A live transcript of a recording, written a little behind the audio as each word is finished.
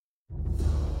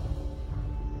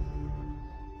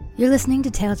You're listening to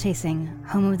Tail Chasing,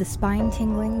 home of the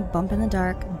spine-tingling, bump in the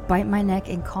dark, bite my neck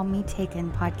and call me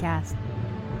Taken podcast.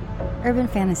 Urban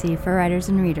fantasy for writers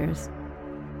and readers.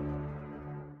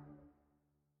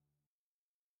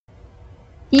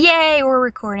 Yay, we're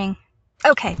recording.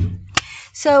 Okay,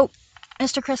 so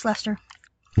Mr. Chris Lester,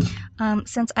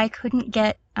 since I couldn't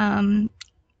get to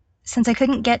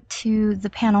the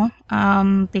panel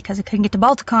because I couldn't get to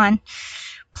Balticon,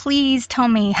 please tell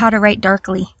me how to write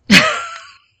darkly.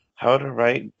 How to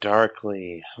write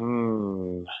darkly.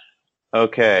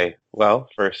 Okay. Well,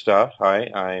 first off, hi,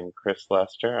 I'm Chris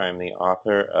Lester. I'm the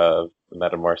author of the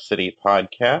Metamor City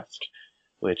podcast,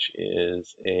 which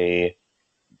is a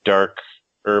dark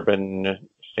urban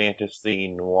fantasy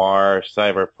noir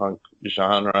cyberpunk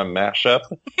genre mashup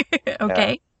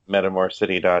Okay. at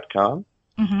metamorcity.com.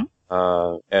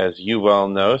 Mm-hmm. As you well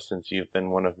know, since you've been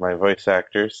one of my voice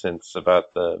actors since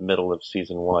about the middle of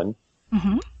season 1.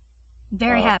 Mm-hmm.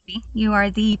 Very happy. You are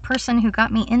the person who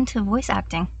got me into voice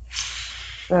acting.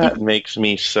 That makes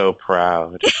me so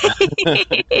proud.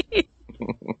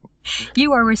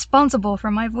 You are responsible for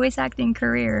my voice acting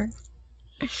career.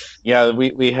 Yeah,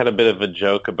 we had a bit of a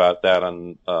joke about that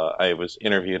on I was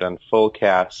interviewed on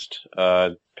Fullcast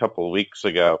a couple of weeks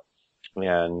ago,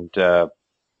 and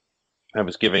I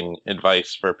was giving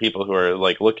advice for people who are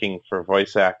like looking for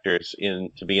voice actors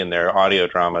to be in their audio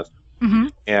dramas. Mm-hmm.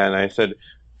 And I said,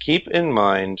 keep in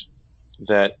mind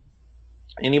that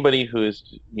anybody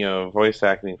who's, voice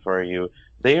acting for you,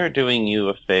 they are doing you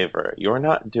a favor. You're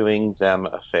not doing them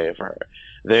a favor.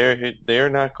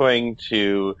 They're not going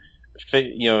to,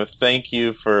 thank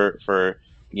you for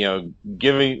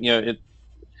giving,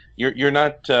 you're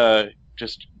not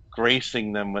just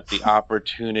gracing them with the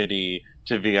opportunity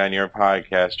to be on your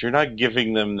podcast. You're not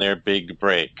giving them their big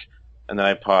break. And then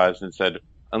I paused and said,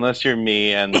 unless you're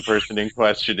me and the person in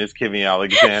question is Kimi,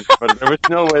 Alexandre. But there was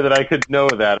no way that I could know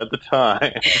that at the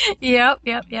time. Yep.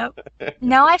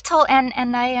 No, I've told,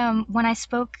 and I, when I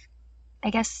spoke, I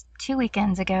guess 1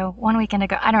 weekend ago,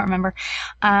 I don't remember,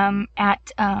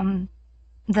 at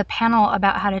the panel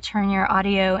about how to turn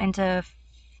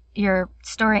your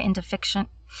story into fiction.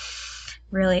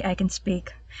 Really, I can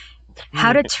speak.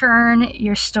 How to turn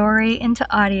your story into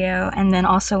audio, and then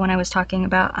also when I was talking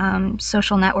about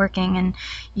social networking and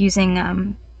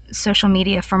using social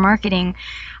media for marketing,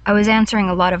 I was answering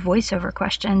a lot of voiceover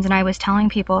questions, and I was telling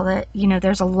people that,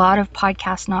 there's a lot of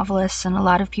podcast novelists and a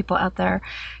lot of people out there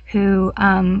who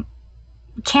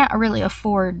can't really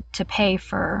afford to pay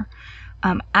for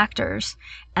actors,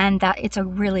 and that it's a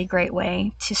really great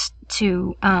way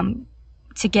to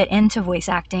get into voice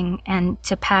acting and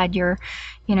to pad your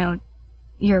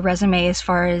resume as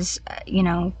far as,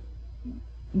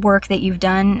 work that you've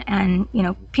done. And,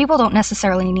 people don't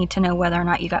necessarily need to know whether or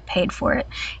not you got paid for it.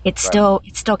 It still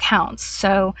counts.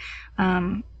 So, it's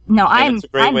a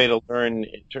great way to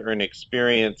earn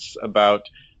experience about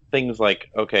things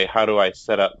like, okay, how do I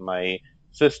set up my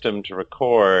system to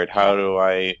record? How do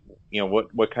I,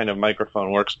 what kind of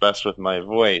microphone works best with my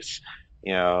voice?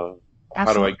 Absolutely.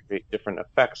 How do I create different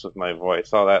effects with my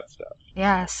voice? All that stuff.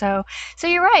 Yeah, so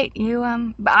you're right.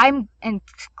 But I'm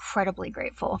incredibly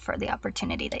grateful for the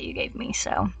opportunity that you gave me.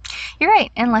 So you're right,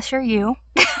 unless you're you.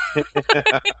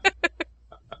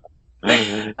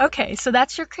 Okay, so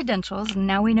that's your credentials, and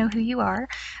now we know who you are.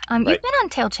 You've been on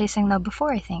Tail Chasing though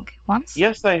before, I think, once.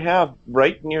 Yes, I have.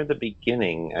 Right near the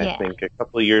beginning, I think a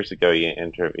couple of years ago, you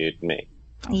interviewed me.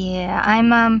 Yeah,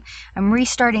 I'm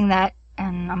restarting that,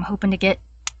 and I'm hoping to get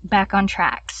back on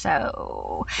track.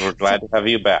 So we're glad to have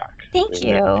you back. Thank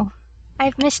you.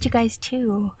 I've missed you guys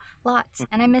too, lots,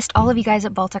 and I missed all of you guys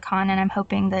at Balticon, and I'm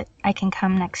hoping that I can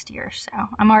come next year. So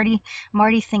I'm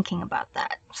already thinking about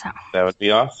that. So that would be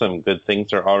awesome. Good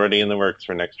things are already in the works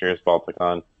for next year's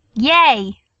Balticon.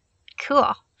 Yay!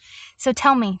 Cool. So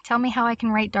tell me how I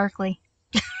can write darkly.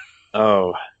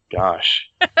 Oh gosh.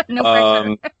 No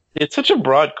pressure. It's such a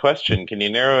broad question. Can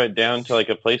you narrow it down to like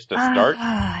a place to start?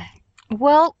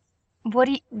 Well,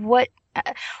 what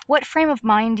frame of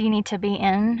mind do you need to be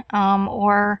in,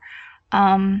 or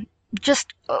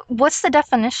just what's the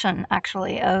definition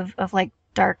actually of like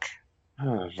dark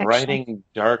fiction? Writing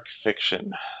dark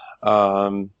fiction.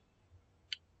 I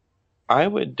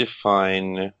would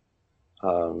define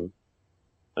a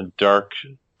dark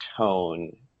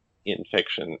tone in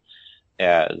fiction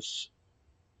as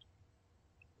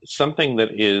something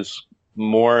that is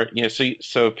more,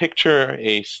 so picture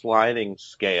a sliding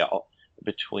scale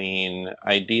between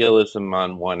idealism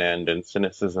on one end and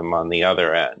cynicism on the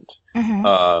other end,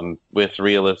 with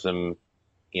realism,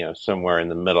 somewhere in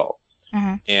the middle.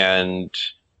 And,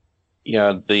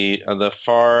 the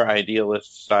far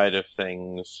idealist side of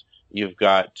things You've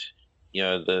got,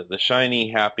 the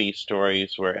shiny, happy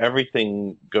stories where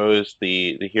everything goes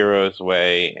the hero's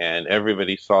way and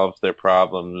everybody solves their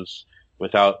problems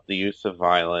without the use of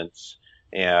violence,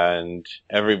 and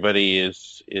everybody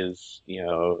is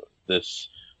this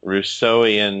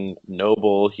Rousseauian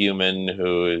noble human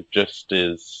who just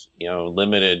is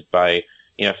limited by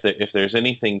if there's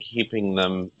anything keeping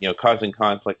them causing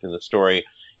conflict in the story,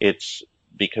 it's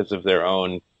because of their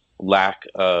own lack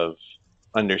of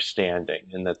understanding,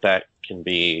 and that can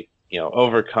be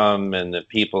overcome, and that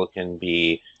people can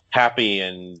be happy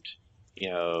and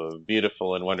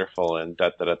beautiful and wonderful and da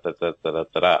da da da da da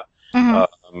da da.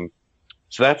 Mm-hmm.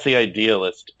 So that's the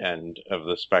idealist end of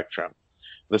the spectrum.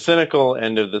 The cynical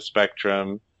end of the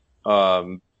spectrum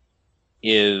um,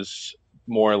 is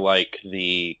more like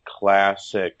the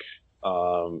classic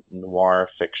noir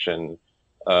fiction,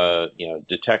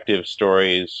 detective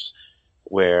stories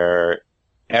where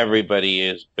everybody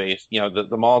is based,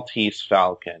 the Maltese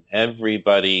Falcon.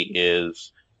 Everybody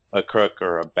is a crook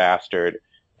or a bastard.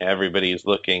 Everybody's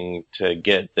looking to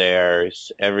get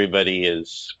theirs. Everybody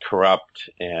is corrupt,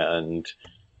 and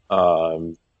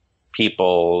um,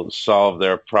 people solve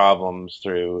their problems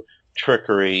through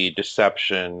trickery,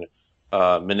 deception,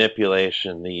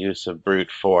 manipulation, the use of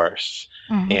brute force,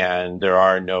 Mm-hmm. and there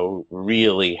are no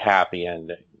really happy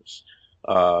endings.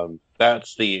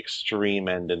 That's the extreme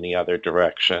end in the other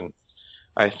direction.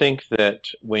 I think that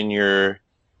when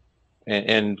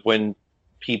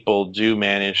people do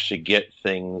manage to get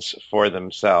things for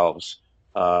themselves,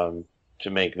 to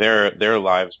make their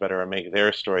lives better or make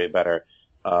their story better,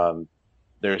 um,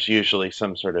 there's usually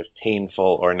some sort of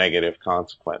painful or negative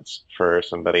consequence for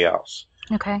somebody else.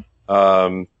 Okay.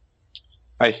 Um,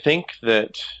 I think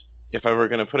that if I were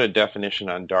going to put a definition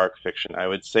on dark fiction, I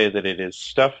would say that it is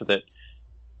stuff that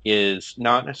is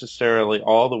not necessarily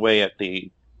all the way at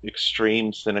the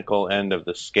extreme cynical end of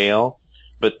the scale,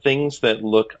 but things that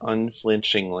look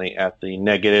unflinchingly at the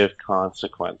negative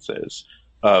consequences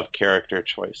of character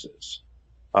choices,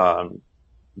 um,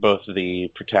 both the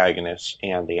protagonists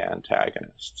and the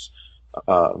antagonists.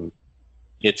 Um,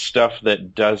 it's stuff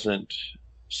that doesn't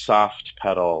soft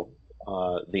pedal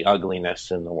the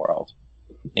ugliness in the world,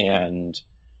 and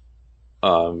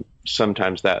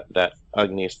sometimes that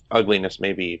ugliness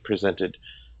may be presented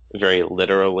very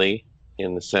literally,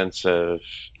 in the sense of,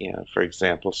 for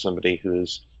example, somebody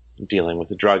who's dealing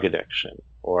with a drug addiction,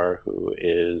 or who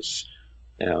is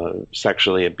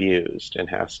sexually abused and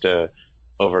has to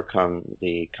overcome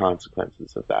the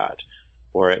consequences of that.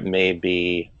 Or it may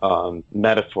be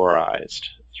metaphorized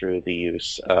through the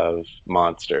use of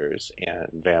monsters and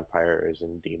vampires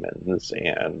and demons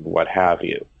and what have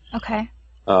you. Okay.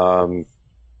 Um,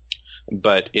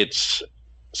 but it's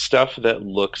stuff that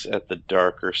looks at the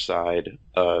darker side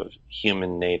of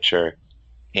human nature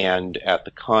and at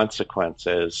the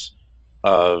consequences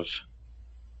of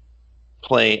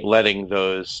letting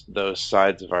those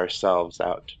sides of ourselves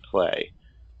out to play.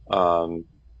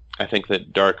 I think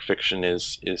that dark fiction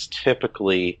is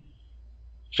typically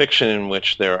fiction in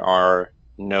which there are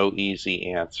no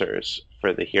easy answers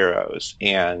for the heroes,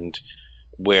 and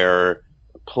where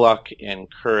pluck and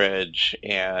courage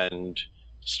and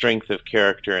strength of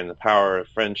character and the power of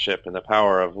friendship and the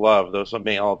power of love, those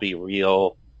may all be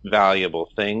real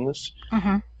valuable things,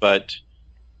 Mm-hmm. but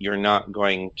you're not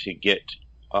going to get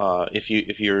if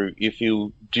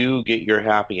you do get your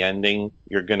happy ending,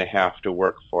 you're going to have to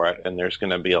work for it, and there's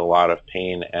going to be a lot of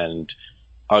pain and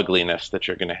ugliness that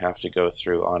you're going to have to go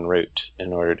through en route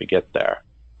in order to get there.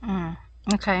 Mm.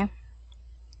 Okay.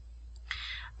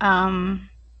 Um,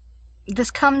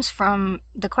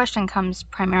 the question comes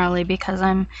primarily because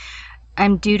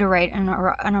I'm due to write an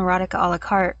erotic a la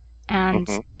carte, and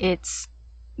Hmm. it's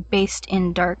based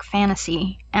in dark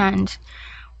fantasy. And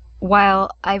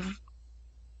while I've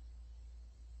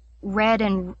read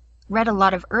a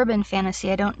lot of urban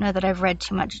fantasy, I don't know that I've read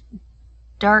too much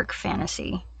dark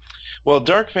fantasy. Well,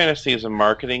 dark fantasy is a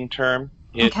marketing term.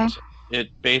 Okay.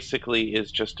 It basically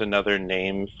is just another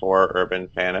name for urban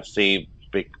fantasy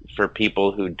for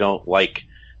people who don't like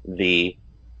the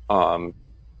um,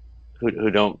 who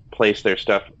don't place their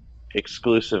stuff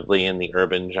exclusively in the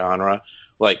urban genre.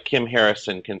 Like Kim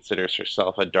Harrison considers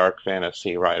herself a dark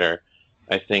fantasy writer.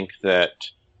 I think that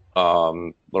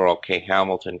Laurel K.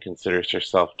 Hamilton considers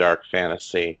herself dark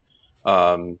fantasy.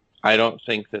 I don't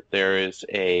think that there is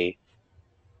a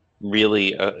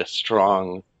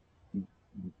strong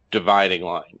dividing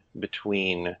line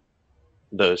between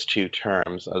those two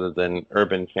terms, other than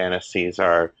urban fantasies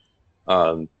are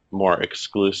more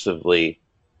exclusively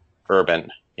urban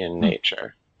in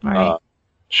nature. Right.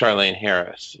 Charlaine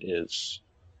Harris is,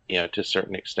 to a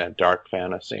certain extent, dark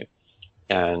fantasy.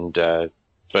 and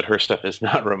but her stuff is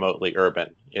not remotely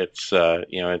urban. It's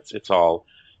it's all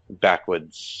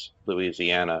backwoods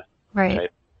Louisiana Right.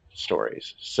 type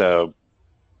stories. So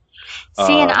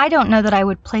See, and I don't know that I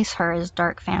would place her as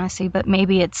dark fantasy, but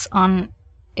maybe it's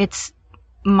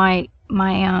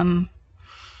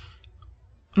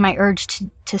my urge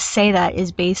to say that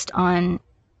is based on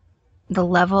the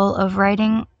level of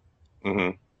writing.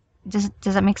 mhm. Does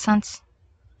that make sense?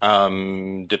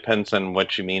 Depends on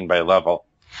what you mean by level.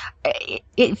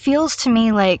 It feels to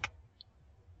me like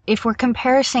if we're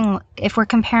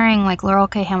comparing like Laurel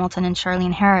K. Hamilton and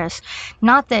Charlene Harris,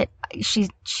 not that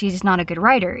she's not a good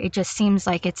writer, it just seems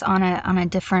like it's on a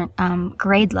different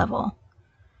grade level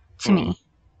to Hmm. me.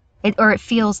 It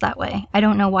feels that way. I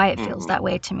don't know why it feels Hmm. that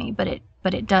way to me, but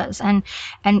it does. And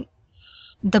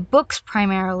the books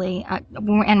primarily,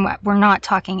 and we're not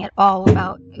talking at all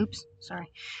about. Oops, sorry.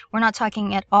 We're not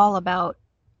talking at all about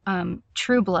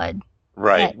True Blood.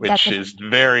 Right, That's which is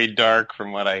very dark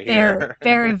from what I very, hear.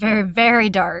 very, very, very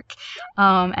dark,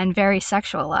 and very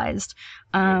sexualized.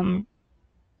 Hmm. Um,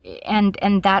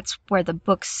 and that's where the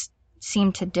books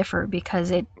seem to differ because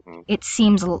Hmm. it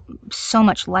seems so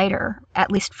much lighter,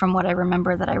 at least from what I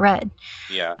remember that I read.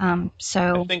 Yeah. I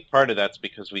So, think part of that's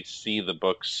because we see the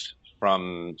books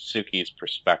from Suki's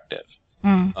perspective.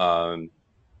 mm, Um,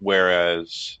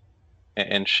 whereas,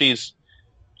 and she's,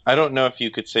 I don't know if you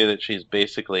could say that she's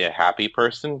basically a happy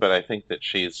person, but I think that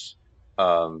she's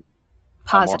um,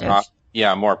 a more, positive.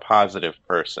 yeah, a more positive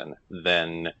person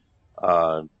than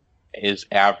uh, is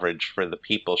average for the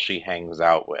people she hangs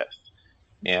out with.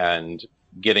 And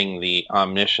getting the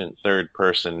omniscient third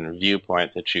person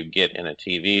viewpoint that you get in a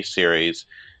TV series,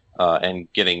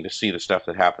 and getting to see the stuff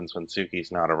that happens when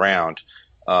Suki's not around,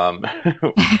 um,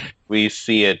 we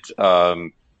see it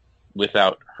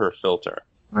without her filter.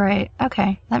 Right.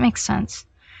 Okay, that makes sense.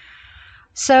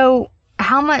 So,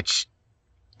 how much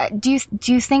do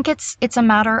you think it's a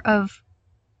matter of?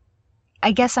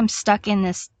 I guess I'm stuck in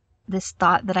this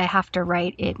thought that I have to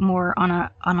write it more on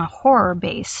a horror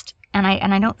based, and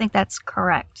I don't think that's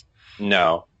correct.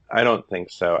 No, I don't think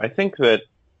so. I think that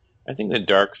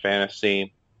dark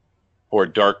fantasy or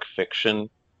dark fiction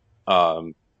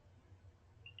um,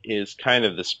 is kind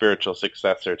of the spiritual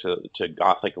successor to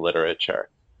Gothic literature,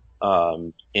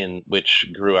 in which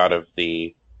grew out of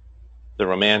the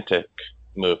Romantic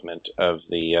movement of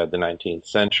the 19th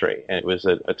century, and it was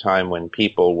a time when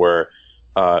people were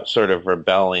sort of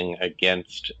rebelling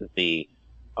against the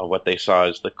what they saw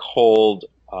as the cold,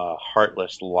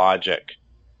 heartless logic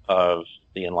of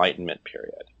the Enlightenment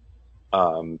period.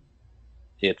 Um,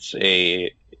 it's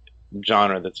a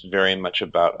genre that's very much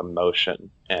about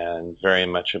emotion and very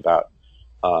much about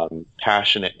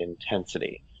passionate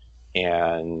intensity.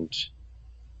 And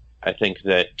I think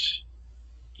that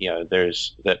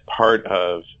there's that part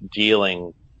of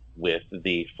dealing with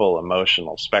the full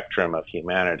emotional spectrum of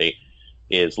humanity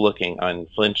is looking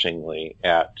unflinchingly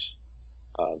at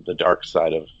the dark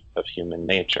side of human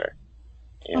nature.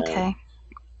 And Okay.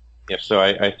 if so,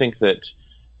 I think that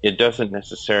it doesn't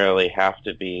necessarily have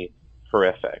to be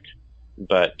horrific,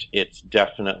 but it's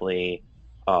definitely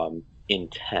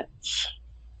intense.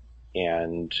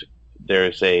 And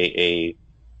there's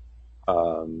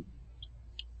um,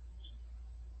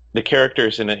 the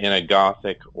characters in a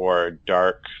gothic or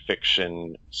dark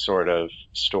fiction sort of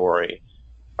story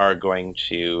are going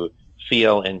to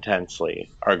feel intensely,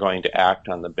 are going to act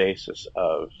on the basis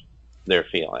of their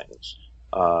feelings.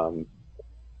 Um,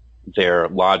 their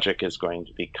logic is going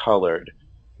to be colored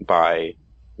by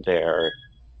their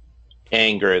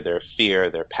anger, their fear,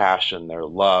 their passion, their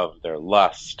love, their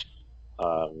lust,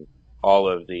 um, all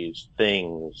of these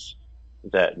things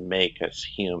that make us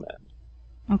human.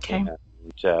 Okay.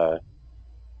 And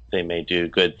they may do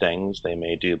good things, they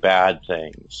may do bad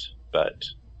things, but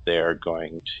they're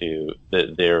going to,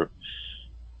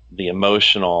 the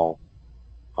emotional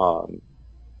um,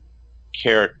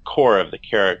 core of the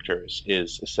characters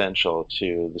is essential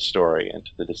to the story and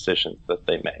to the decisions that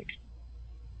they make.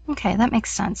 Okay, that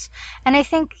makes sense. And I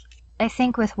think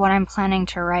with what I'm planning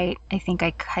to write, I think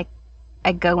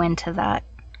I go into that.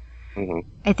 Hmm.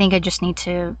 I think I just need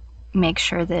to make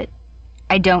sure that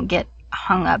I don't get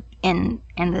hung up in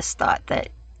this thought that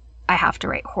I have to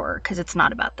write horror because it's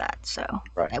not about that. So,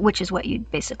 Right. which is what you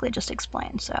basically just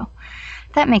explained. So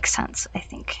that makes sense, I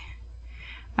think.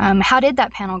 How did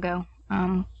that panel go?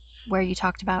 Where you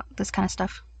talked about this kind of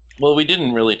stuff? Well, we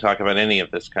didn't really talk about any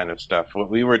of this kind of stuff. What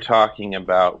we were talking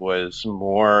about was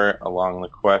more along the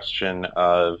question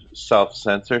of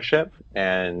self-censorship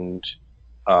and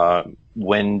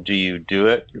when do you do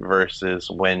it versus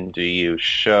when do you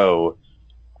show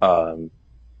um,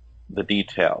 the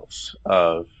details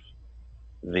of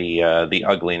the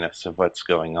ugliness of what's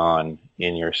going on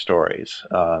in your stories.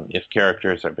 If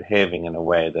characters are behaving in a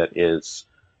way that is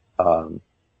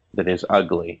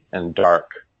ugly and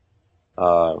dark,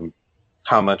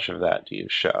 how much of that do you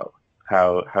show?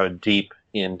 How deep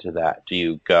into that do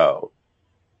you go?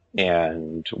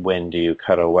 And when do you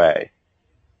cut away?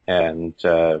 And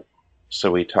so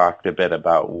we talked a bit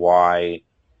about why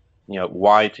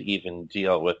to even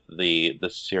deal with the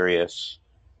serious,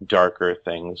 darker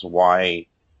things. Why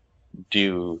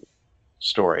do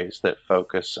stories that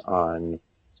focus on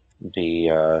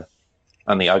the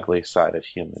ugly side of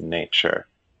human nature?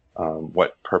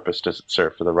 What purpose does it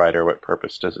serve for the writer? What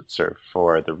purpose does it serve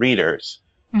for the readers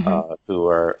who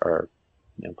are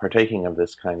partaking of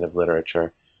this kind of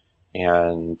literature?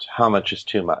 And how much is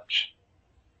too much?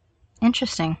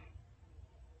 Interesting.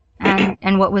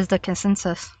 And what was the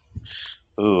consensus?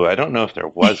 Ooh, I don't know if there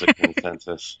was a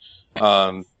consensus.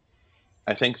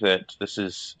 I think that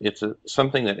it's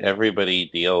something that everybody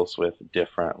deals with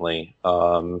differently.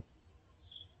 I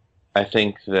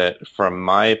think that from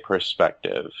my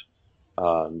perspective,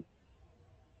 that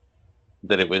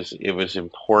it was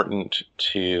important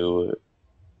to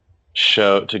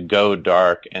go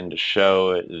dark and to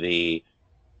show the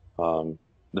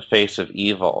face of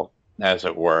evil, as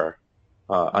it were,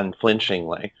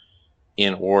 unflinchingly,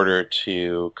 in order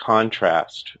to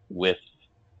contrast with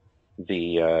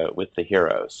the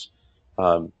heroes.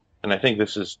 And I think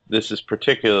this is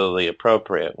particularly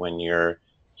appropriate when your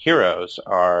heroes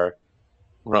are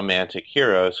romantic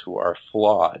heroes who are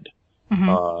flawed.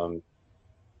 Mm-hmm.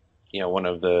 One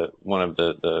of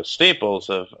the staples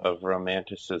of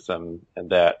romanticism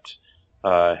that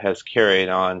has carried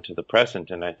on to the present,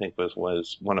 and I think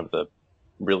was one of the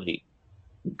really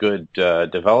good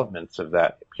developments of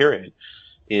that period,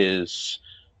 is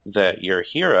that your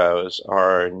heroes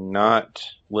are not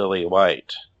lily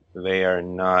white. They are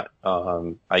not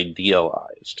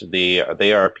idealized.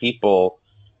 They are people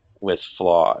with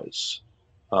flaws.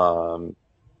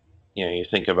 You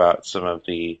think about some of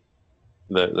the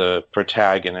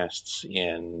protagonists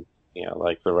in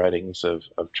like the writings of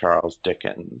Charles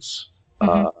Dickens,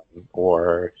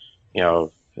 or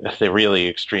the really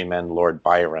extreme end, Lord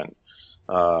Byron,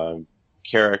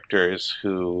 characters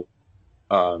who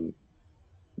did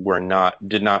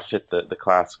not fit the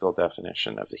classical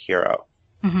definition of the hero.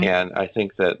 And I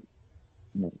think that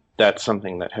that's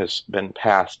something that has been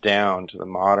passed down to the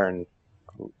modern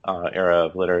era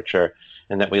of literature,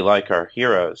 and that we like our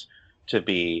heroes to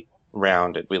be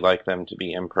rounded. We like them to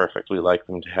be imperfect. We like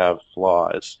them to have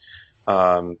flaws.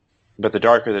 But the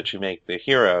darker that you make the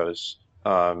heroes,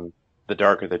 the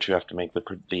darker that you have to make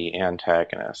the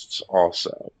antagonists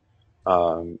also.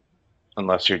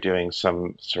 Unless you're doing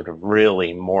some sort of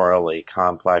really morally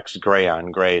complex gray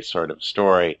on gray sort of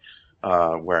story,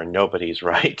 where nobody's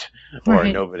right or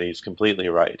nobody's completely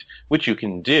right, which you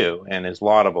can do and is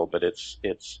laudable, but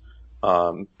it's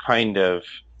kind of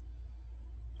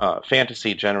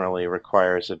fantasy generally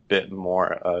requires a bit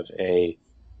more of a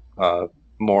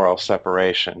moral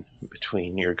separation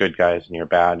between your good guys and your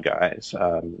bad guys.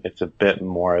 It's a bit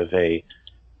more of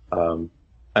an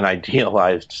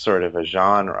idealized sort of a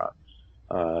genre,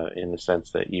 in the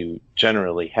sense that you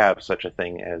generally have such a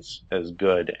thing as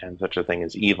good and such a thing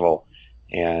as evil,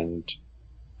 and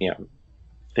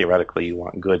theoretically you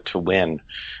want good to win.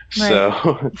 Right.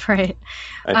 So right.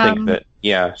 I think that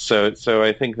so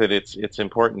I think that it's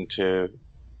important to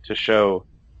show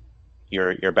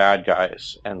your bad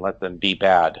guys and let them be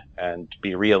bad and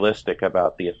be realistic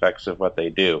about the effects of what they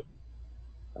do.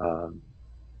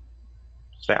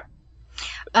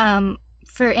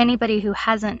 For anybody who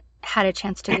hasn't had a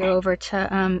chance to go over to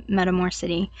Metamor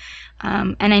City,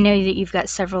 and I know that you've got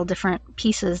several different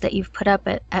pieces that you've put up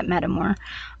at Metamor,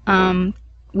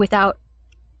 without,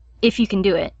 if you can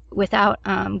do it, without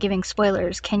giving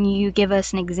spoilers, can you give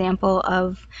us an example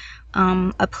of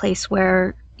a place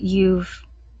where you've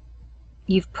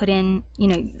put in,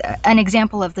 an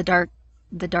example of the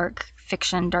dark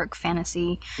fiction, dark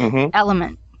fantasy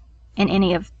element in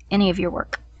any of your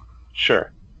work?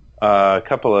 Sure. A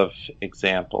couple of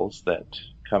examples that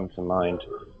come to mind.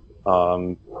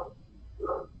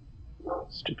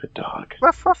 Stupid dog.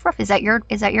 Ruff, ruff, ruff. Is that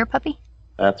your puppy?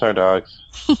 That's our dogs.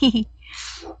 Give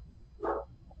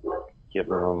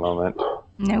them a moment.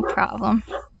 No problem.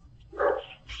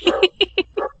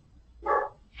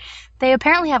 They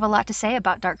apparently have a lot to say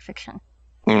about dark fiction.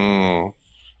 I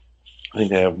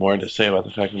think I have more to say about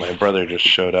the fact that my brother just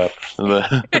showed up.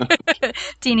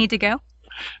 Do you need to go?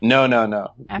 No.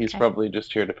 Okay. He's probably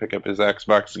just here to pick up his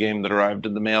Xbox game that arrived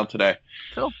in the mail today.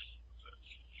 Cool.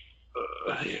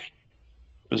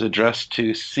 was addressed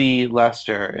to C.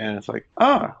 Lester, and it's like,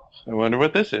 I wonder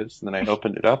what this is. And then I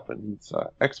opened it up, and it's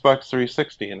Xbox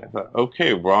 360, and I thought,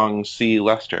 okay, wrong C.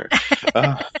 Lester.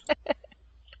 Uh,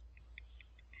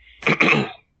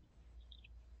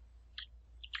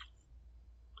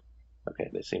 okay,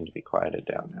 they seem to be quieted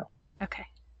down now. Okay.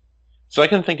 So I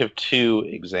can think of two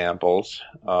examples.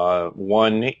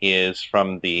 One is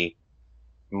from the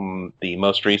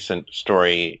most recent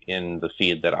story in the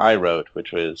feed that I wrote,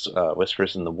 which was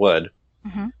Whispers in the Wood,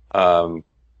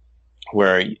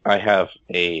 where I have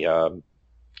a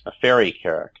fairy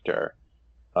character,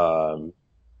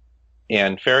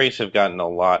 and fairies have gotten a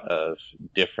lot of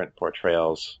different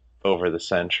portrayals over the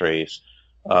centuries.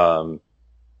 The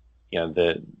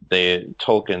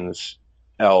Tolkien's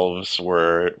elves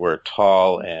were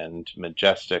tall and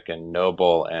majestic and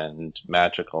noble and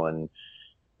magical and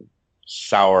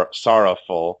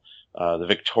sorrowful. The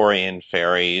Victorian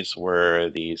fairies were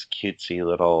these cutesy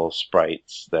little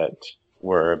sprites that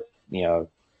were,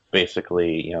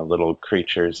 basically, little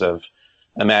creatures of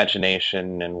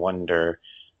imagination and wonder,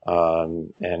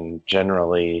 and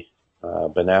generally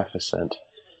beneficent.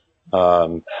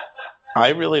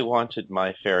 I really wanted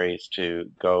my fairies to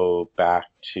go back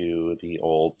to the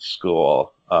old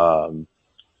school, the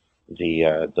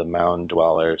mound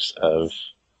dwellers of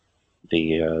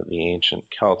the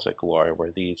ancient Celtic lore,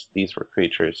 where these were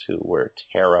creatures who were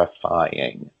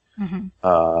terrifying,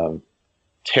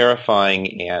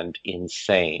 terrifying and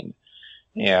insane,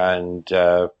 and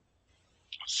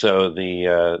so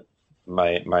the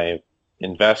my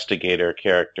investigator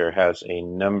character has a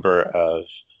number of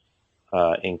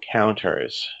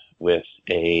encounters with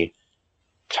a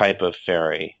type of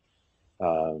fairy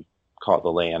called the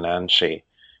Leonanshi,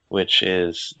 which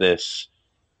is this.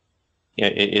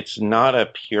 It's not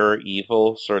a pure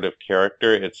evil sort of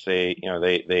character. It's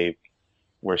they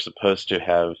were supposed to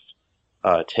have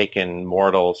taken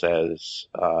mortals as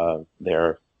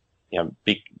their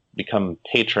become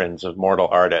patrons of mortal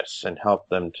artists and help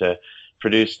them to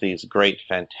produce these great,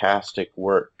 fantastic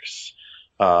works.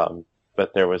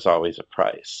 But there was always a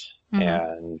price,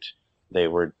 and they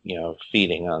were,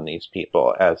 feeding on these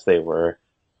people as they were,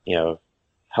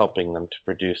 helping them to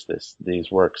produce these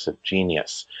works of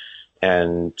genius.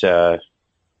 And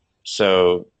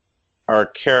so our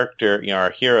character,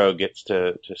 our hero gets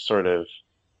to sort of,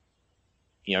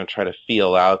 try to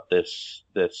feel out this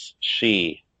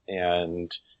she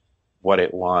and what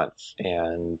it wants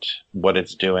and what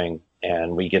it's doing.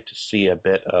 And we get to see a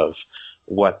bit of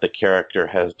what the character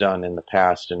has done in the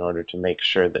past in order to make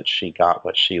sure that she got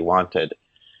what she wanted.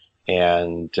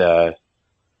 And I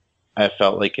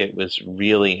felt like it was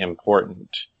really important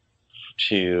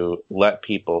to let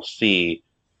people see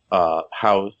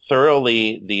how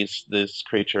thoroughly this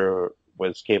creature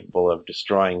was capable of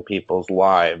destroying people's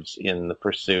lives in the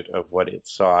pursuit of what it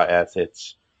saw as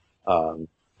its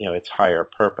higher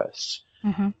purpose.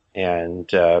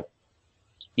 And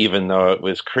even though it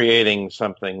was creating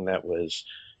something that was,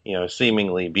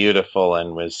 seemingly beautiful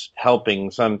and was helping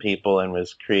some people and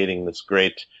was creating this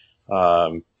great,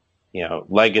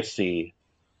 legacy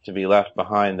to be left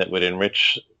behind that would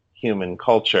enrich human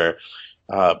culture,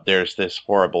 there's this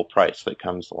horrible price that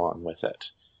comes along with it.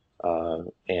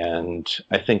 And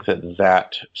I think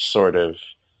that sort of,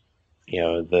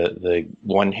 the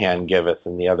one hand giveth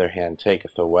and the other hand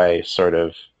taketh away sort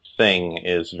of thing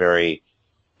is very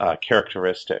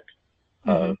characteristic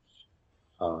of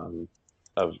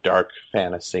dark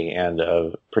fantasy and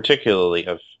particularly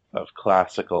of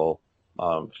classical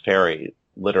fairy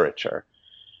literature.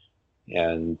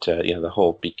 And the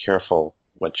whole be careful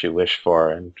what you wish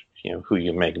for and who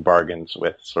you make bargains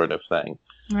with sort of thing.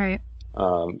 Right.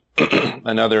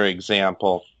 Another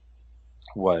example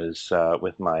was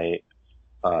with my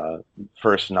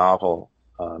first novel,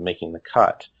 Making the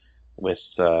Cut, with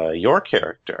your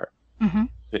character,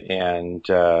 and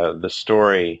the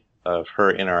story of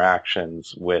her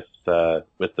interactions with the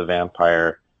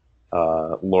vampire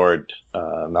Lord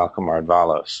Malcolm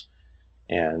Ardvalos,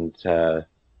 and I'm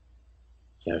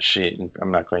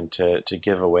not going to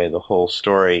give away the whole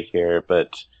story here,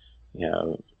 but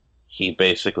he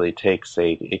basically takes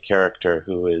a character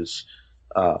who is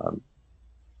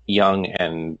young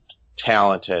and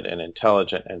talented and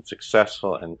intelligent and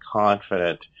successful and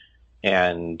confident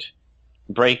and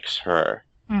breaks her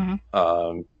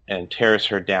and tears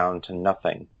her down to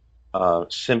nothing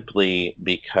simply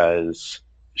because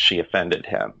she offended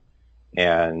him.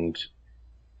 And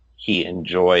he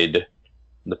enjoyed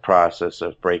the process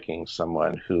of breaking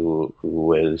someone who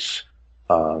was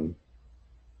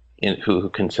who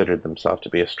considered themselves to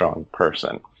be a strong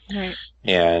person. Right.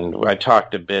 And I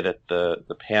talked a bit at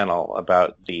the panel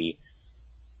about the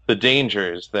the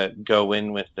dangers that go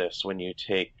in with this when you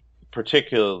take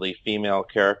particularly female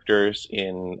characters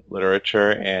in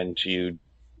literature and you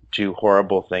do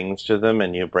horrible things to them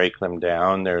and you break them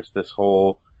down. There's this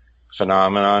whole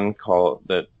phenomenon called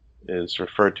that is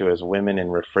referred to as women in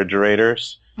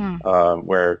refrigerators,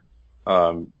 where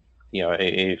you know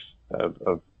a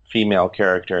female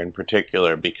character in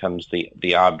particular becomes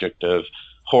the object of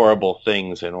horrible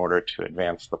things in order to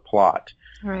advance the plot.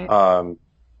 Right.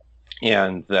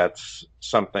 And that's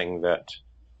something that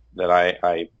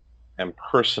I am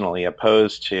personally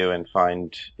opposed to and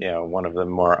find, you know, one of the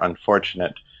more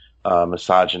unfortunate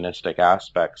misogynistic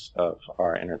aspects of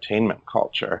our entertainment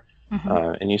culture.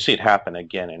 And you see it happen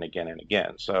again and again and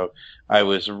again. So I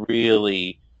was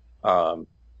really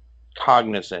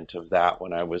cognizant of that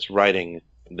when I was writing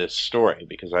this story,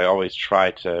 because I always try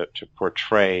to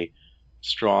portray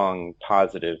strong,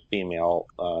 positive female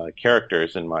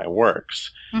characters in my works.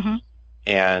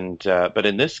 And but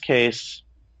in this case,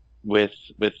 with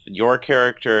your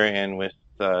character and with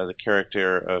the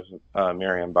character of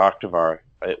Miriam Bakhtavar,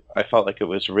 I felt like it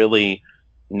was really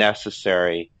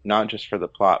necessary, not just for the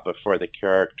plot, but for the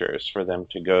characters, for them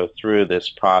to go through this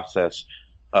process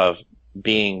of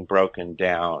being broken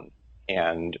down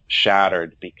and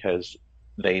shattered, because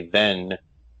they then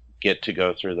get to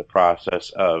go through the process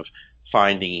of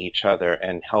finding each other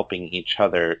and helping each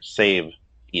other save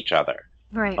each other.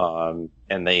 Right.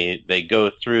 And they go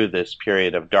through this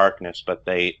period of darkness, but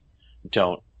they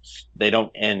don't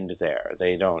end there.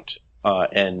 They don't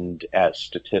end as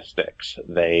statistics.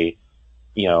 They,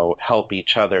 you know, help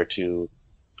each other to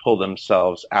pull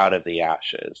themselves out of the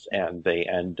ashes, and they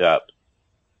end up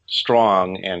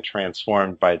strong and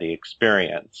transformed by the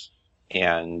experience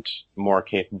and more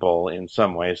capable in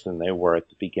some ways than they were at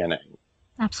the beginning.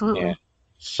 Absolutely. And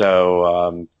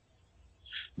so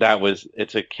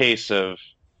it's a case of,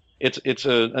 it's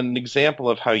an example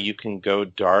of how you can go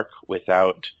dark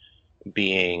without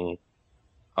being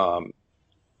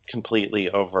completely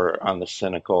over on the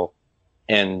cynical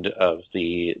end of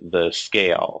the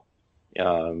scale,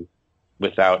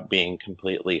 without being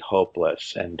completely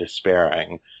hopeless and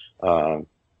despairing. You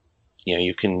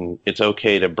know, it's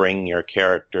okay to bring your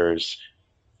characters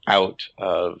out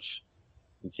of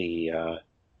the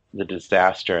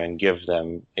disaster and give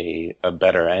them a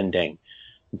better ending.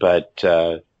 But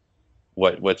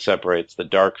what separates the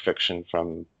dark fiction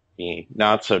from the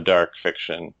not so dark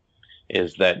fiction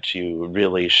is that you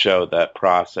really show that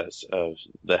process of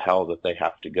the hell that they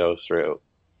have to go through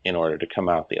in order to come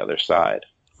out the other side.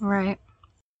 Right.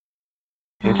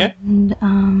 Okay.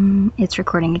 And it's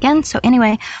recording again. So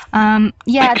anyway,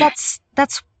 yeah,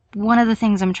 that's one of the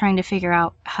things I'm trying to figure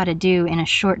out how to do in a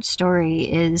short story,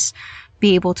 is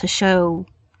be able to show,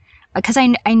 because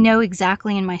I know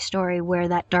exactly in my story where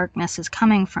that darkness is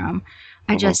coming from.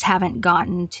 I just haven't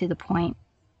gotten to the point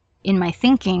in my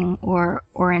thinking, or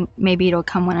maybe it'll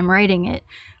come when I'm writing it,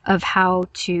 of how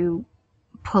to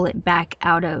pull it back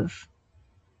out of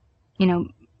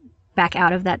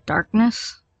that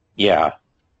darkness. Yeah.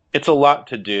 It's a lot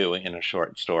to do in a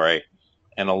short story.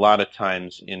 And a lot of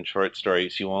times in short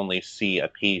stories, you only see a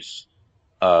piece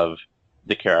of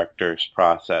the character's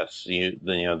process.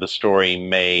 The story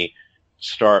may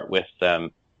start with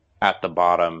them at the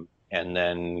bottom and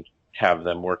then have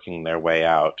them working their way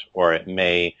out, or it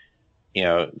may,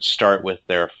 start with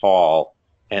their fall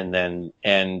and then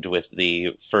end with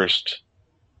the first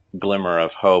glimmer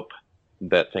of hope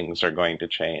that things are going to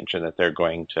change and that they're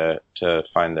going to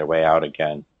find their way out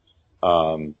again.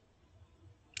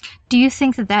 Do you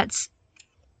think that that's,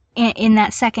 in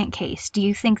that second case, do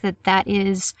you think that that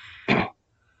is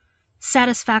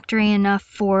satisfactory enough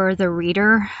for the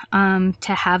reader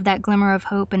to have that glimmer of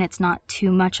hope, and it's not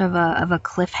too much of a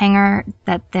cliffhanger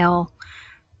that they'll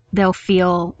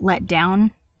feel let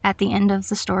down at the end of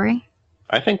the story?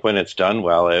 I think when it's done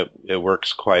well, it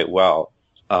works quite well.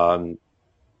 No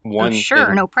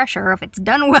pressure if it's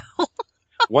done well.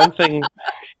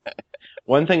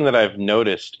 One thing that I've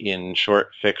noticed in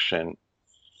short fiction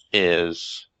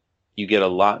is you get a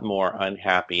lot more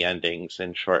unhappy endings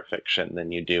in short fiction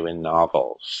than you do in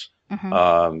novels.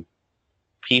 Mm-hmm.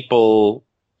 People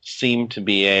seem to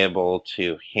be able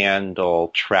to handle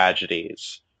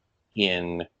tragedies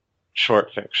in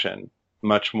short fiction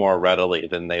much more readily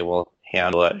than they will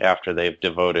handle it after they've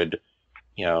devoted,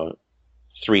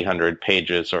 300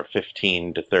 pages or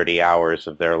 15 to 30 hours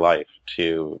of their life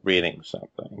to reading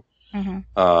something.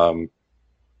 Mm-hmm.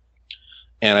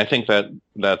 And I think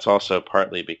that's also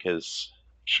partly because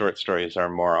short stories are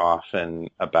more often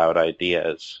about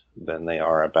ideas than they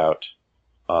are about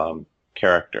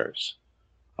characters,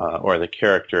 or the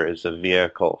character is a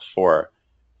vehicle for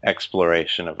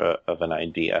exploration of an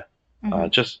idea.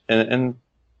 And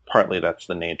partly that's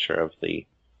the nature of the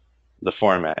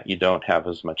format. You don't have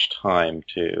as much time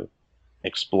to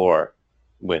explore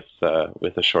with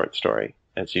a short story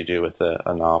as you do with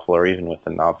a novel or even with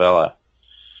a novella.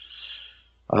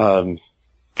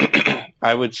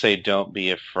 I would say don't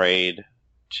be afraid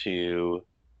to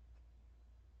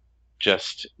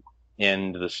just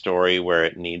end the story where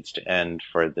it needs to end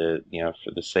for the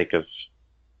sake of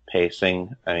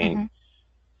pacing. I mean,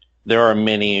 there are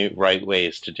many right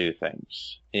ways to do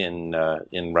things in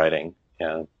writing.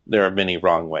 There are many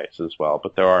wrong ways as well,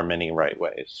 but there are many right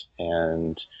ways.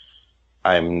 And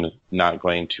I'm not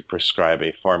going to prescribe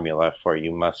a formula for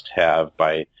you must have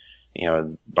by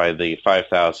the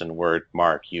 5,000 word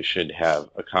mark, you should have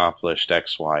accomplished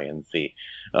X, Y, and Z.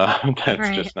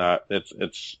 That's just not.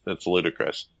 It's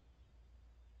ludicrous.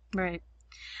 Right.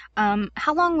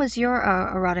 How long was your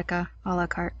erotica a la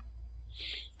carte?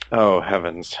 Oh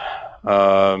heavens!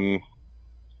 I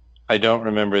don't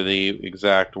remember the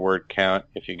exact word count.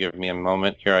 If you give me a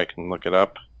moment here, I can look it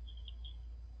up.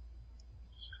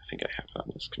 I think I have it on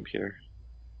this computer.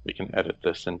 We can edit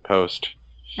this in post.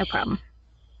 No problem.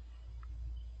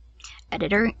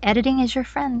 Editing is your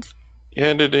friend.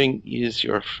 Editing is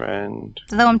your friend.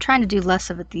 Though I'm trying to do less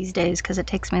of it these days because it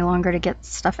takes me longer to get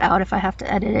stuff out if I have to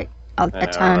edit it a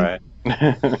ton.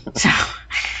 Right. So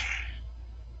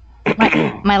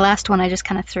my last one I just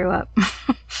kind of threw up.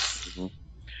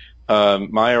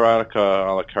 My erotica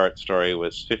a la carte story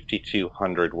was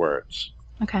 5,200 words.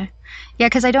 Okay. Yeah,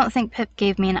 because I don't think Pip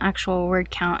gave me an actual word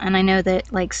count, and I know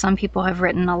that like some people have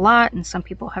written a lot and some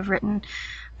people have written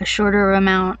a shorter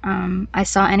amount. I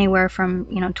saw anywhere from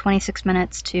 26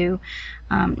 minutes to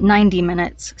 90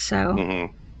 minutes.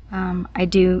 So I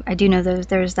do know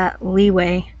there's that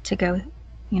leeway to go,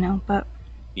 but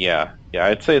yeah,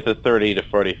 I'd say the 30 to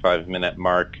 45 minute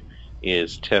mark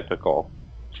is typical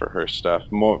for her stuff.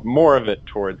 More of it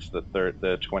towards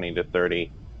the 20 to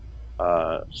 30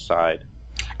 side.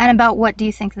 And about what do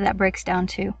you think that breaks down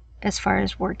to as far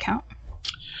as word count?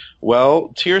 Well,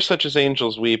 Tears Such as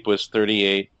Angels Weep was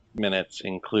 38 minutes,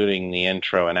 including the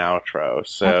intro and outro.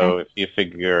 So if you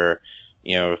figure,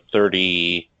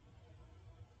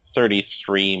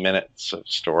 33 minutes of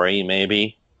story,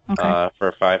 maybe,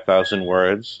 for 5,000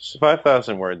 words. So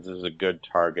 5,000 words is a good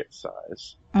target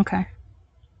size. Okay.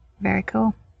 Very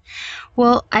cool.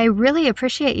 Well, I really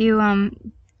appreciate you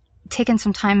taking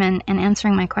some time and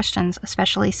answering my questions,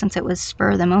 especially since it was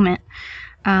spur of the moment.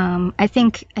 I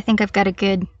think I've got a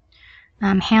good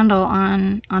handle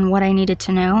on what I needed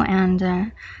to know, and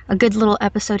a good little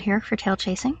episode here for tail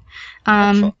chasing.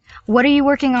 What are you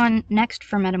working on next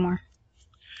for Metamore?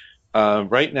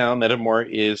 Right now, Metamore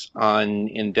is on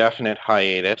indefinite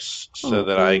hiatus so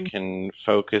that I can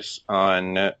focus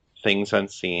on Things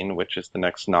Unseen, which is the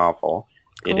next novel.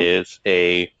 Cool. It is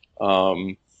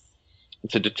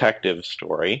it's a detective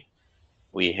story.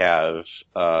 We have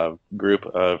a group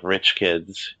of rich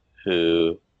kids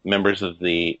members of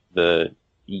the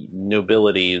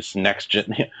nobility's the next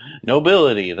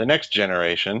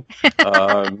generation,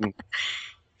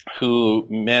 who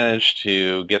managed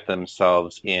to get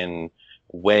themselves in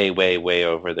way, way, way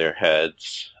over their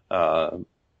heads,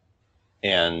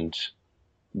 and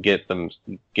get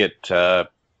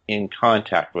in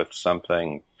contact with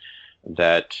something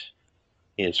that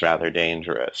is rather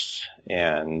dangerous,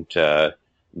 and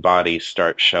bodies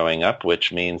start showing up,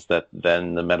 which means that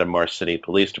then the Metamore City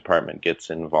Police Department gets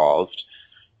involved,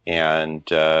 and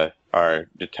our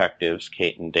detectives,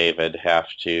 Kate and David, have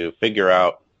to figure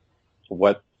out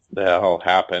what the hell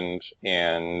happened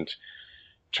and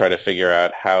try to figure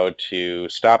out how to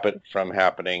stop it from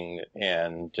happening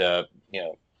and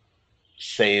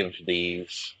save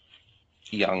these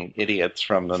young idiots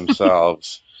from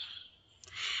themselves.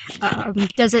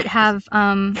 Does it have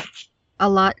a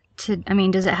lot to? I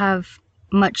mean, does it have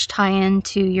much tie-in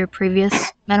to your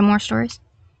previous Metamore stories?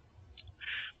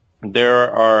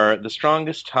 There are the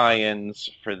strongest tie-ins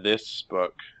for this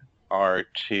book are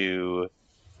to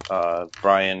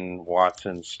Brian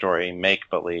Watson's story Make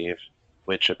Believe,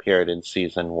 which appeared in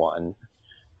season 1.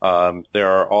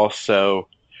 There are also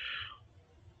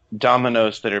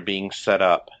dominoes that are being set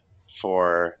up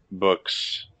for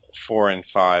books 4 and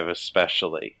 5,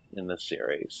 especially in the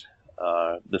series.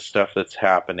 The stuff that's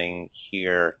happening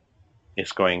here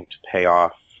is going to pay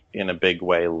off in a big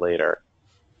way later.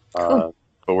 Cool.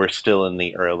 But we're still in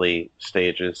the early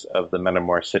stages of the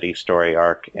Metamore City story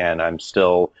arc, and I'm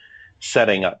still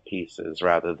setting up pieces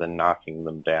rather than knocking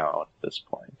them down at this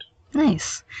point.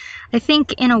 Nice. I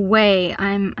think in a way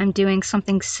I'm doing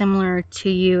something similar to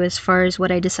you as far as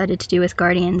what I decided to do with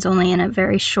Guardians, only in a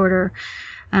very shorter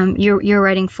You're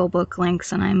writing full book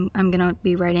lengths, and I'm gonna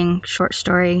be writing short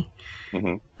story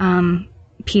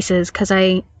pieces, because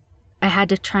I had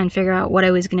to try and figure out what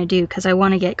I was gonna do, because I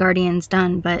want to get Guardians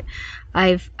done, but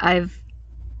I've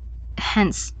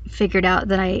hence figured out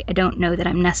that I don't know that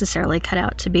I'm necessarily cut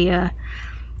out to be an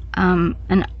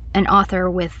author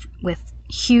with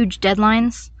huge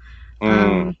deadlines.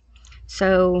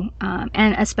 So,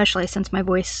 and especially since my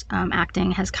voice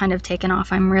acting has kind of taken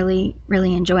off, I'm really,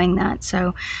 really enjoying that.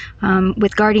 So,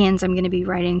 with Guardians, I'm going to be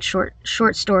writing short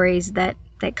stories that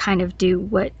kind of do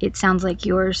what it sounds like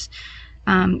your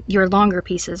longer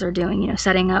pieces are doing. You know,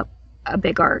 setting up a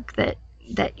big arc that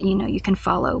you can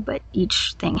follow, but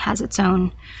each thing has its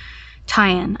own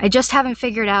tie-in. I just haven't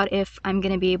figured out if I'm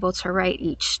going to be able to write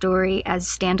each story as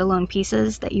standalone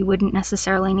pieces that you wouldn't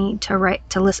necessarily need to write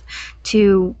to listen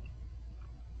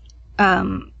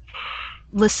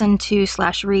to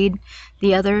 / read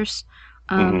the others.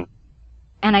 And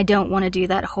I don't want to do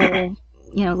that whole,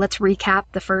 let's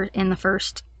recap in the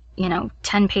first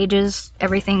 10 pages,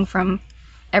 everything from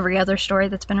every other story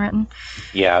that's been written.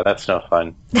 Yeah, that's no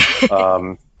fun.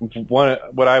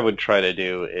 What I would try to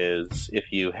do is,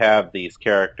 if you have these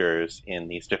characters in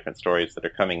these different stories that are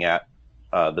coming at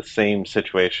the same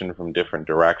situation from different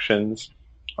directions,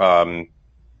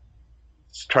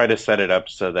 try to set it up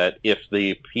so that if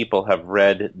the people have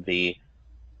read the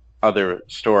other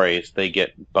stories, they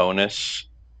get bonus.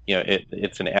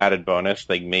 It's an added bonus.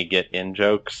 They may get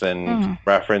in-jokes and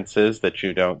references that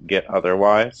you don't get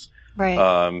otherwise,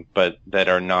 right? But that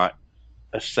are not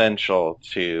essential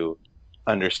to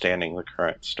understanding the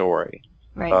current story.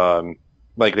 Right.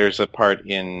 Like there's a part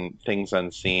in Things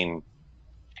Unseen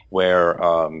where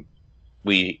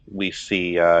we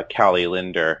see Callie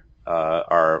Linder,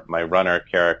 my runner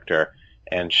character,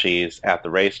 and she's at the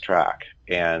racetrack,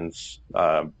 and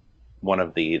one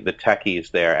of the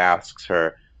techies there asks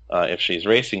her if she's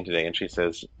racing today, and she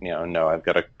says, no, I've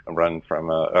got to run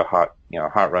from a hot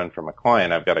run from a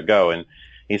client. I've got to go. And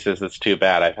he says, it's too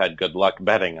bad. I've had good luck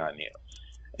betting on you.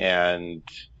 And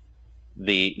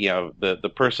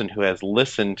the person who has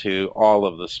listened to all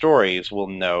of the stories will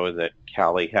know that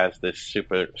Callie has this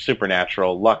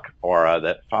supernatural luck aura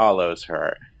that follows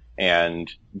her,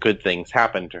 and good things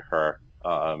happen to her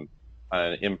on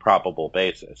an improbable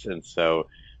basis. And so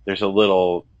there's a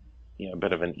little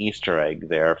bit of an Easter egg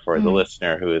there for the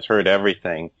listener who has heard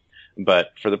everything.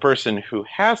 But for the person who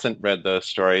hasn't read those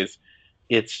stories,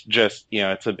 it's just,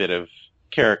 it's a bit of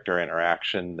character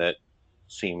interaction that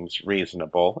seems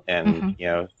reasonable. And,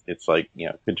 it's like,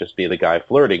 could just be the guy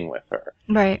flirting with her.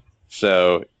 Right.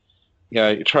 So,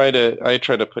 I try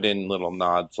to put in little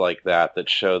nods like that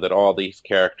show that all these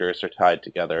characters are tied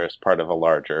together as part of a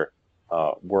larger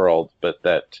world, but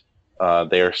that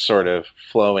they're sort of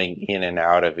flowing in and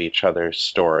out of each other's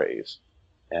stories,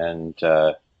 and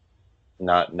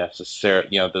not necessarily,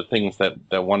 the things that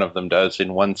one of them does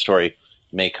in one story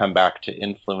may come back to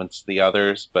influence the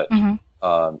others, but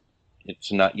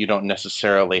it's not, you don't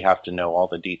necessarily have to know all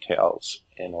the details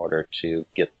in order to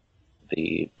get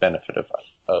the benefit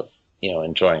of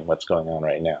enjoying what's going on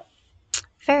right now.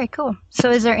 Very cool. So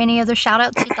is there any other shout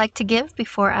outs you'd like to give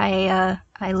before I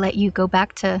let you go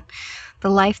back to the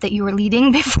life that you were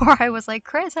leading before I was like,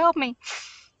 Chris, help me?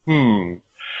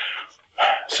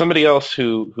 Somebody else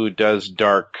who does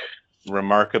dark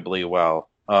remarkably well.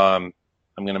 I'm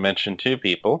going to mention two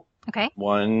people. Okay.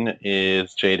 One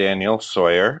is J. Daniel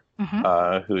Sawyer,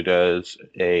 who does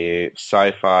a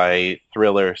sci-fi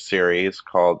thriller series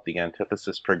called The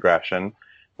Antithesis Progression,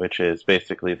 which is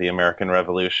basically the American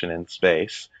Revolution in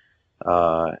space,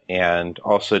 and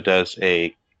also does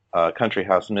a country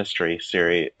house mystery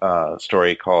series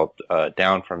story called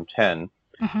Down from 10,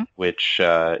 which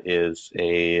is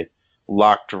a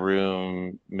locked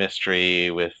room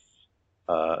mystery with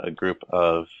a group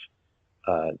of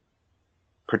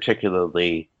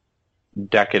particularly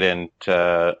decadent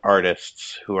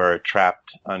artists who are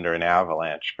trapped under an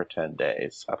avalanche for 10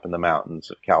 days up in the mountains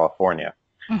of California.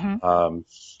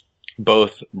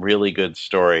 Both really good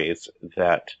stories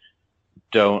that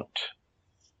don't,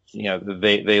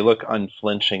 they look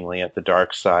unflinchingly at the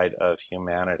dark side of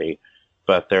humanity,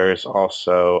 but there's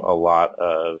also a lot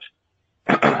of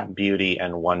beauty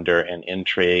and wonder and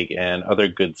intrigue and other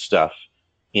good stuff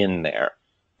in there.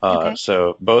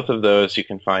 So both of those you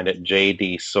can find at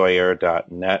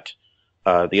jdsawyer.net.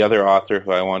 The other author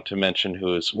who I want to mention,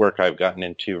 whose work I've gotten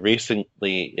into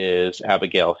recently, is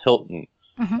Abigail Hilton,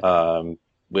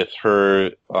 with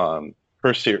her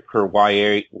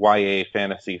YA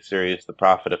fantasy series, The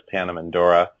Prophet of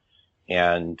Panamandora,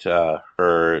 and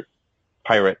her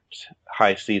pirate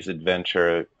high seas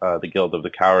adventure, The Guild of the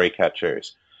Cowrie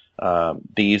Catchers.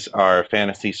 These are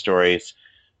fantasy stories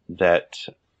that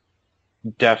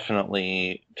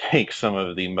definitely take some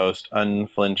of the most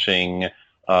unflinching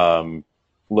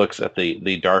looks at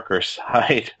the darker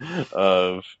side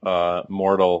of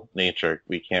mortal nature.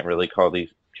 We can't really call these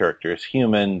characters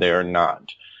human; they're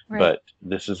not. Right. But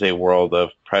this is a world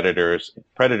of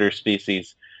predator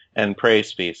species, and prey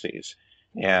species,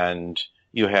 and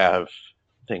you have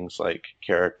things like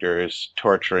characters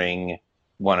torturing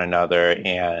one another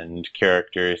and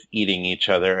characters eating each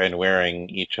other and wearing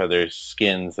each other's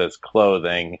skins as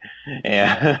clothing.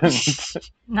 And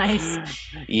Nice.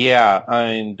 yeah, I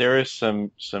mean there is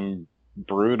some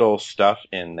brutal stuff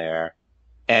in there,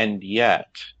 and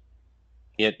yet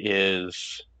it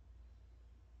is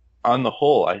on the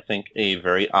whole, I think, a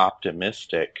very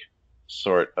optimistic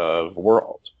sort of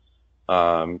world.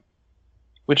 Um,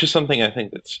 which is something I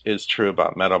think is true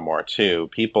about Metamore too.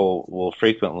 People will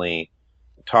frequently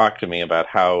talk to me about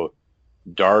how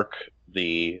dark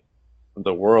the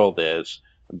world is,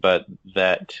 but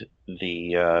that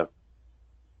the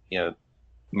you know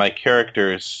my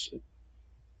characters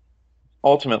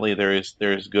ultimately there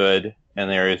is good and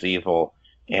there is evil,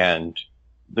 and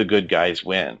the good guys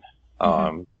win. Hmm.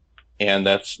 Um, and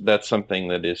that's something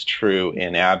that is true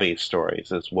in Abby's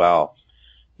stories as well.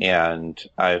 And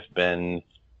I've been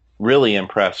really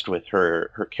impressed with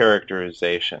her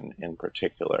characterization in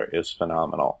particular is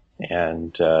phenomenal,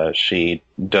 and she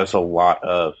does a lot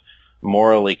of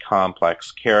morally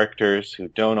complex characters who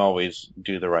don't always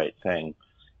do the right thing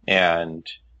and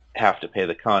have to pay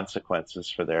the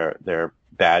consequences for their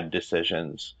bad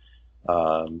decisions,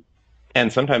 um,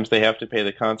 and sometimes they have to pay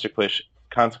the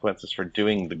consequences for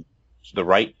doing the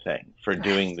right thing, for Right.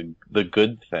 doing the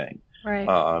good thing, Right.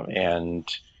 and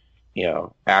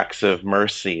acts of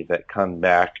mercy that come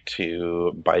back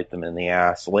to bite them in the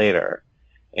ass later.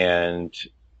 And,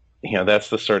 that's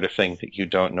the sort of thing that you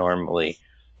don't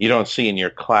see in your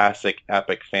classic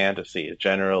epic fantasies.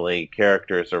 Generally,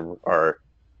 characters are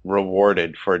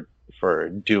rewarded for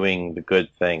doing the good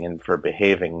thing and for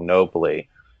behaving nobly.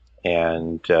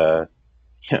 And,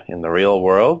 in the real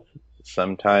world,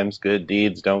 sometimes good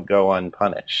deeds don't go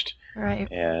unpunished.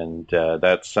 Right. And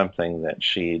that's something that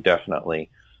she definitely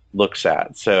looks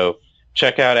at. So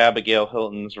check out Abigail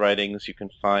Hilton's writings. You can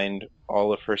find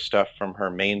all of her stuff from her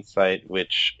main site,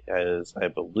 which is, I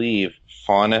believe,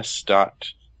 faunus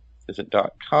dot is it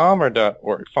 .com or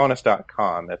 .org?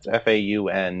 Faunus.com. That's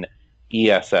FAUNESS.com,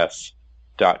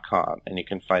 and you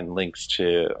can find links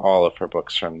to all of her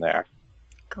books from there.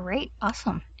 Great.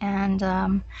 Awesome. And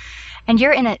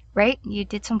you're in it, right? You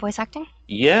did some voice acting?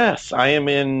 Yes, I am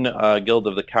in Guild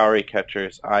of the Cowrie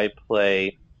Catchers. I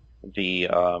play the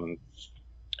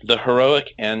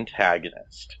heroic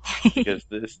antagonist, because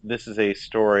this is a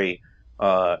story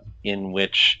in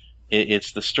which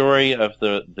it's the story of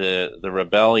the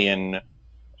rebellion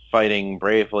fighting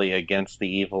bravely against the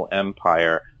evil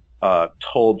empire,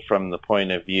 told from the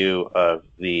point of view of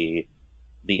the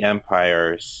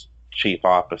empire's chief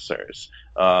officers.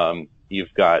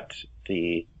 You've got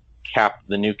the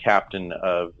new captain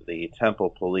of the temple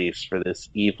police for this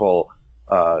evil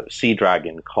sea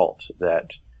dragon cult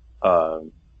that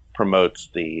promotes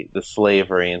the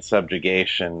slavery and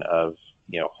subjugation of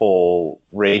whole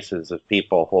races of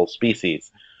people, whole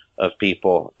species of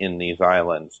people in these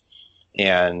islands.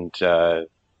 And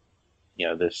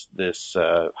this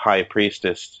high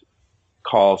priestess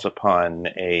calls upon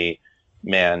a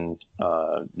man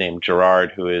named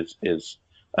Gerard, who is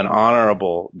an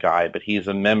honorable guy, but he's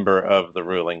a member of the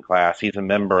ruling class. He's a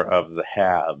member of the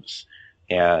haves,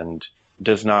 and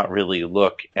does not really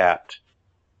look at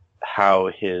how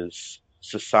his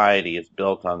society is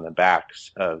built on the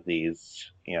backs of these,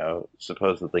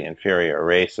 supposedly inferior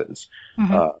races.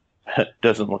 Hmm. Uh,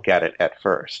 doesn't look at it at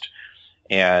first,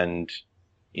 and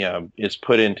is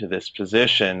put into this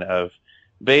position of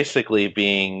basically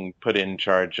being put in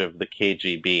charge of the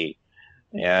KGB.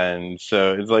 And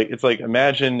so it's like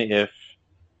imagine if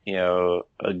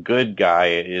a good guy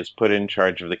is put in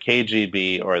charge of the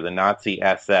KGB or the Nazi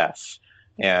SS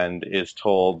and is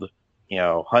told,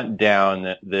 hunt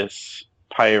down this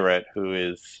pirate who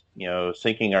is,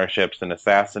 sinking our ships and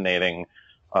assassinating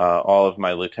all of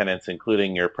my lieutenants,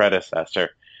 including your predecessor.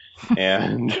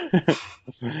 And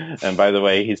and by the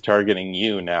way, he's targeting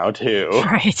you now too.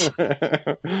 Right.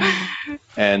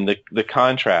 And the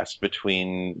contrast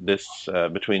between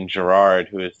Gerard,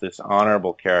 who is this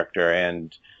honorable character,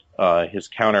 and his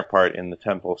counterpart in the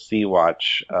Temple Sea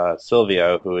Watch,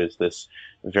 Silvio, who is this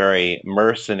very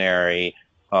mercenary,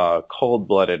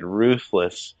 cold-blooded,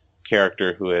 ruthless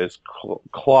character who has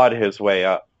clawed his way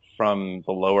up from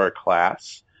the lower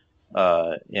class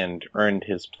and earned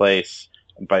his place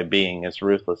by being as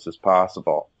ruthless as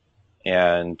possible.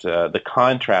 And the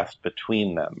contrast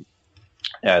between them,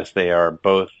 as they are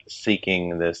both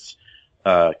seeking this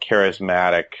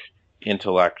charismatic,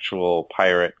 intellectual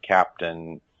pirate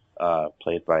captain,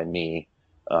 played by me,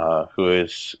 who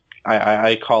is,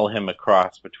 I call him a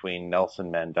cross between Nelson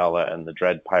Mandela and the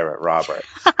Dread Pirate Roberts.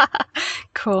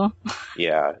 Cool.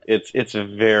 Yeah, it's a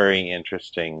very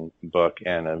interesting book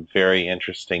and a very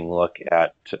interesting look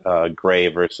at gray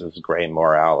versus gray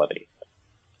morality.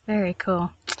 Very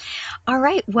cool. All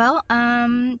right. Well,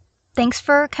 thanks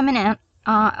for coming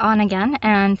on again,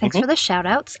 and thanks for the shout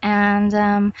outs.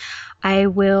 And I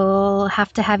will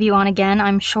have to have you on again,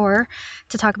 I'm sure,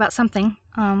 to talk about something.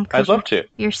 I'd love to.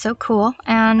 You're so cool.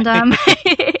 And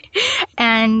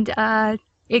and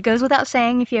it goes without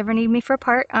saying, if you ever need me for a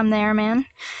part, I'm there, man.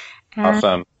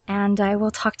 Awesome. And I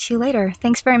will talk to you later.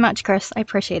 Thanks very much, Chris. I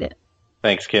appreciate it.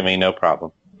 Thanks, Kimmy. No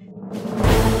problem.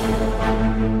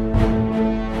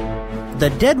 The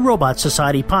Dead Robot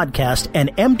Society podcast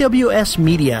and MWS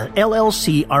Media,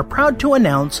 LLC are proud to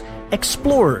announce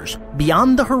Explorers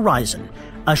Beyond the Horizon,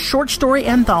 a short story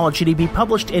anthology to be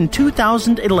published in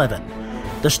 2011.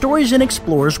 The stories in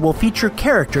Explorers will feature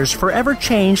characters forever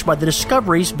changed by the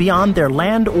discoveries beyond their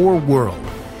land or world.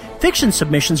 Fiction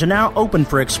submissions are now open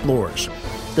for Explorers.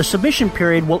 The submission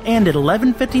period will end at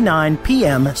 11:59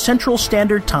 p.m. Central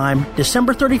Standard Time,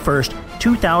 December 31st,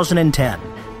 2010.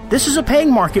 This is a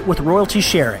paying market with royalty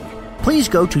sharing. Please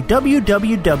go to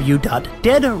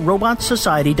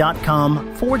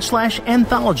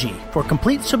www.deadrobotsociety.com/anthology for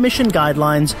complete submission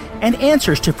guidelines and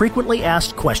answers to frequently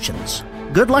asked questions.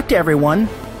 Good luck to everyone.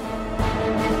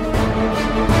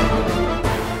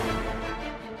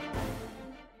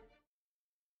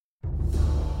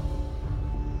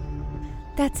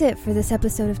 That's it for this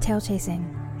episode of Tail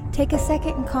Chasing. Take a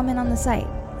second and comment on the site,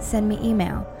 send me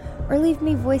email, or leave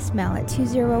me voicemail at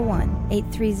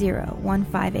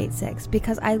 201-830-1586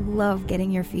 because I love getting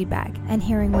your feedback and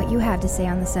hearing what you have to say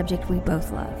on the subject we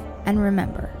both love. And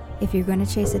remember, if you're going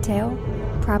to chase a tail,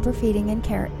 proper feeding and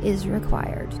care is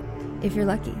required. If you're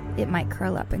lucky, it might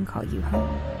curl up and call you home.